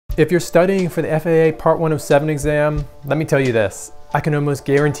If you're studying for the FAA Part 107 exam, let me tell you this, I can almost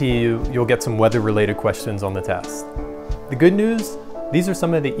guarantee you'll get some weather-related questions on the test. The good news, these are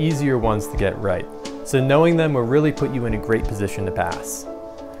some of the easier ones to get right, so knowing them will really put you in a great position to pass.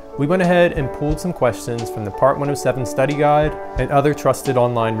 We went ahead and pulled some questions from the Part 107 study guide and other trusted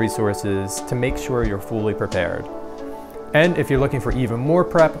online resources to make sure you're fully prepared. And if you're looking for even more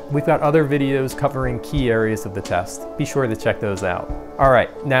prep, we've got other videos covering key areas of the test. Be sure to check those out. All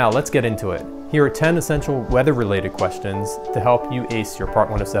right, now let's get into it. Here are 10 essential weather-related questions to help you ace your Part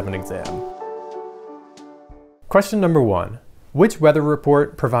 107 exam. Question number 1. Which weather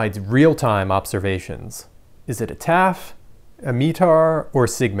report provides real-time observations? Is it a TAF, a METAR, or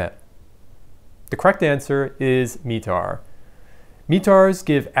SIGMET? The correct answer is METAR. METARs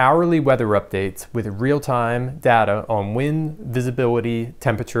give hourly weather updates with real-time data on wind, visibility,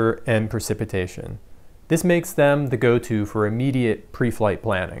 temperature, and precipitation. This makes them the go-to for immediate pre-flight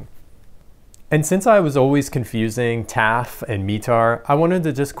planning. And since I was always confusing TAF and METAR, I wanted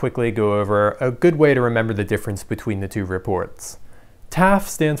to just quickly go over a good way to remember the difference between the two reports. TAF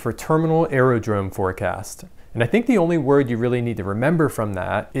stands for Terminal Aerodrome Forecast, and I think the only word you really need to remember from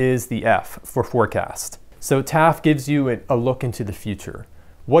that is the F for forecast. So TAF gives you a look into the future.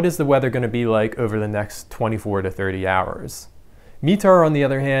 What is the weather going to be like over the next 24 to 30 hours? METAR, on the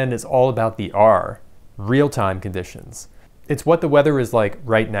other hand, is all about the R, real-time conditions. It's what the weather is like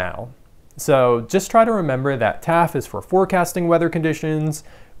right now. So just try to remember that TAF is for forecasting weather conditions,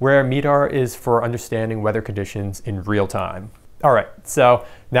 where METAR is for understanding weather conditions in real time. All right, so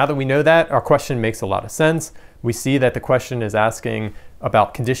now that we know that, our question makes a lot of sense. We see that the question is asking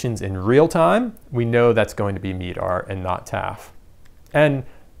about conditions in real time. We know that's going to be METAR and not TAF. And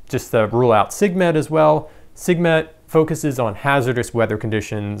just to rule out SIGMET as well, SIGMET focuses on hazardous weather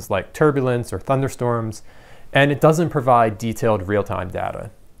conditions like turbulence or thunderstorms, and it doesn't provide detailed real-time data.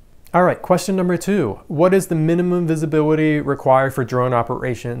 All right, question number 2. What is the minimum visibility required for drone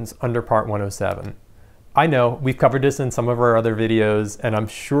operations under Part 107? I know, we've covered this in some of our other videos, and I'm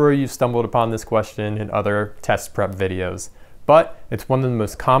sure you've stumbled upon this question in other test prep videos, but it's one of the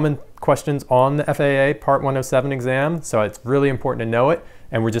most common questions on the FAA Part 107 exam, so it's really important to know it,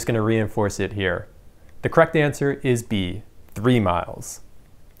 and we're just going to reinforce it here. The correct answer is B, 3 miles.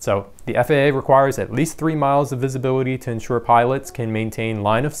 So the FAA requires at least 3 miles of visibility to ensure pilots can maintain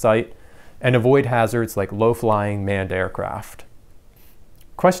line of sight and avoid hazards like low-flying manned aircraft.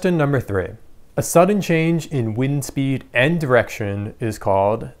 Question number 3. A sudden change in wind speed and direction is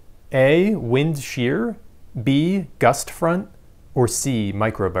called A, wind shear, B, gust front, or C,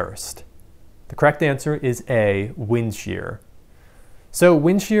 microburst. The correct answer is A, wind shear. So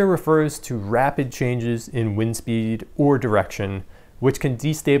wind shear refers to rapid changes in wind speed or direction, which can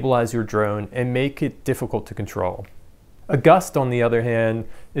destabilize your drone and make it difficult to control. A gust, on the other hand,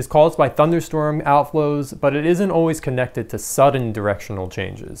 is caused by thunderstorm outflows, but it isn't always connected to sudden directional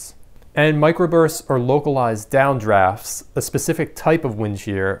changes. And microbursts are localized downdrafts, a specific type of wind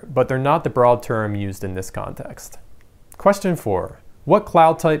shear, but they're not the broad term used in this context. Question 4. What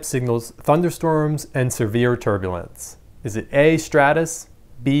cloud type signals thunderstorms and severe turbulence? Is it A, stratus,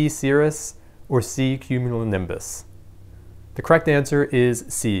 B, cirrus, or C, cumulonimbus? The correct answer is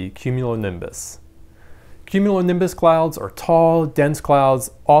C, cumulonimbus. Cumulonimbus clouds are tall, dense clouds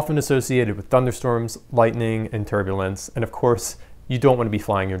often associated with thunderstorms, lightning, and turbulence, and of course, you don't want to be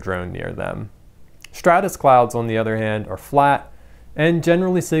flying your drone near them. Stratus clouds, on the other hand, are flat and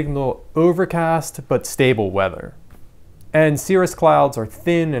generally signal overcast but stable weather. And cirrus clouds are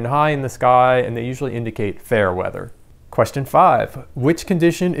thin and high in the sky, and they usually indicate fair weather. Question 5. Which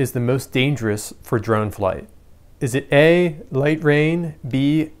condition is the most dangerous for drone flight? Is it A, light rain,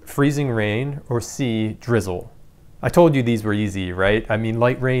 B, freezing rain, or C, drizzle? I told you these were easy, right? I mean,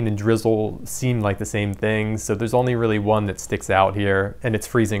 light rain and drizzle seem like the same thing, so there's only really one that sticks out here, and it's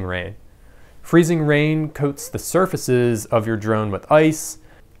freezing rain. Freezing rain coats the surfaces of your drone with ice,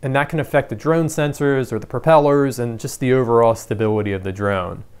 and that can affect the drone sensors or the propellers and just the overall stability of the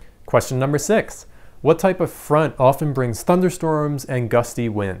drone. Question number 6. What type of front often brings thunderstorms and gusty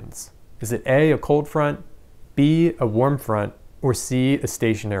winds? Is it A, a cold front, B, a warm front, or C, a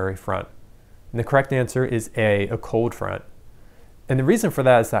stationary front? And the correct answer is A, a cold front. And the reason for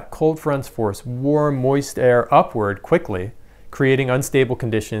that is that cold fronts force warm, moist air upward quickly, creating unstable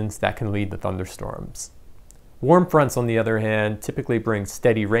conditions that can lead to thunderstorms. Warm fronts, on the other hand, typically bring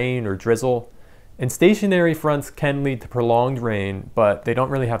steady rain or drizzle, and stationary fronts can lead to prolonged rain, but they don't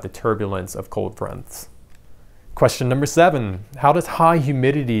really have the turbulence of cold fronts. Question number 7. How does high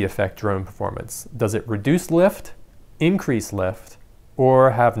humidity affect drone performance? Does it reduce lift, increase lift,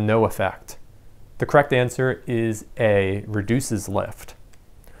 or have no effect? The correct answer is A, reduces lift.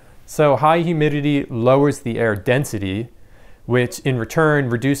 So high humidity lowers the air density, which in return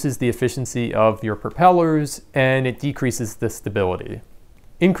reduces the efficiency of your propellers and it decreases the stability.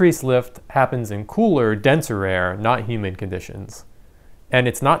 Increased lift happens in cooler, denser air, not humid conditions. And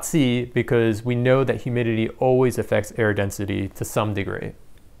it's not C because we know that humidity always affects air density to some degree.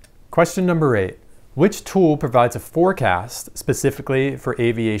 Question number 8. Which tool provides a forecast specifically for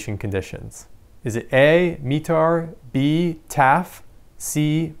aviation conditions? Is it A, METAR, B, TAF,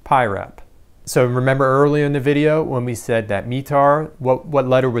 C, PIREP? So remember earlier in the video when we said that METAR, what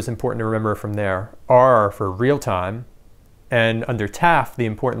letter was important to remember from there? R for real time. And under TAF, the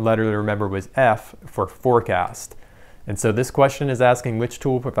important letter to remember was F for forecast. And so this question is asking which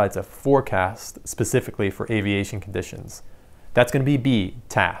tool provides a forecast specifically for aviation conditions. That's going to be B,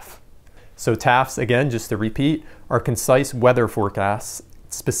 TAF. So TAFs, again, just to repeat, are concise weather forecasts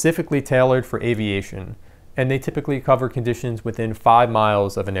specifically tailored for aviation, and they typically cover conditions within 5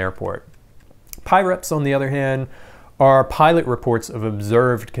 miles of an airport. PIREPs, on the other hand, are pilot reports of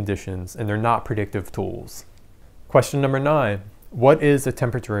observed conditions, and they're not predictive tools. Question number 9. What is a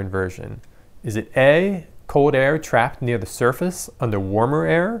temperature inversion? Is it A, cold air trapped near the surface under warmer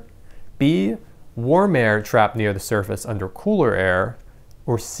air, B, warm air trapped near the surface under cooler air,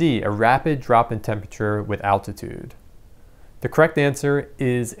 or C, a rapid drop in temperature with altitude? The correct answer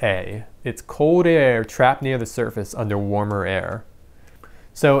is A. It's cold air trapped near the surface under warmer air.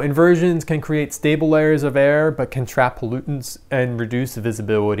 So inversions can create stable layers of air, but can trap pollutants and reduce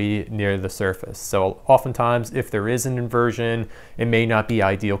visibility near the surface. So oftentimes, if there is an inversion, it may not be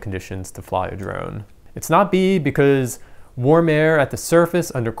ideal conditions to fly a drone. It's not B because warm air at the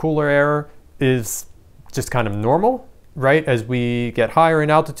surface under cooler air is just kind of normal, right? As we get higher in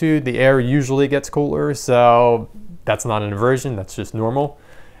altitude, the air usually gets cooler, so that's not an inversion, that's just normal.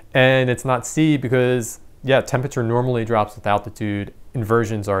 And it's not C because, yeah, temperature normally drops with altitude.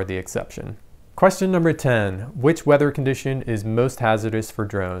 Inversions are the exception. Question number 10. Which weather condition is most hazardous for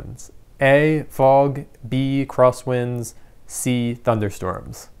drones? A, fog, B, crosswinds, C,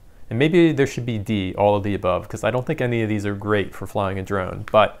 thunderstorms. And maybe there should be D, all of the above, because I don't think any of these are great for flying a drone,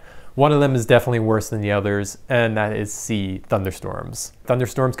 but one of them is definitely worse than the others, and that is C, thunderstorms.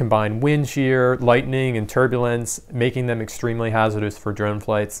 Thunderstorms combine wind shear, lightning, and turbulence, making them extremely hazardous for drone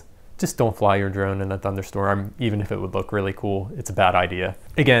flights. Just don't fly your drone in a thunderstorm, even if it would look really cool. It's a bad idea.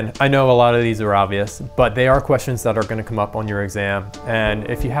 Again, I know a lot of these are obvious, but they are questions that are going to come up on your exam, and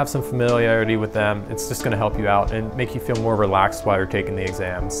if you have some familiarity with them, it's just going to help you out and make you feel more relaxed while you're taking the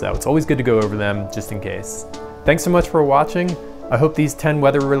exam. So it's always good to go over them just in case. Thanks so much for watching. I hope these 10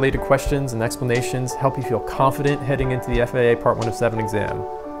 weather-related questions and explanations help you feel confident heading into the FAA Part 107 exam.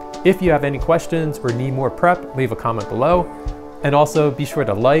 If you have any questions or need more prep, leave a comment below. And also be sure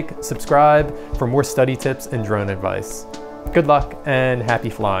to like, subscribe for more study tips and drone advice. Good luck and happy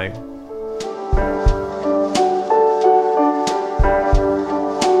flying.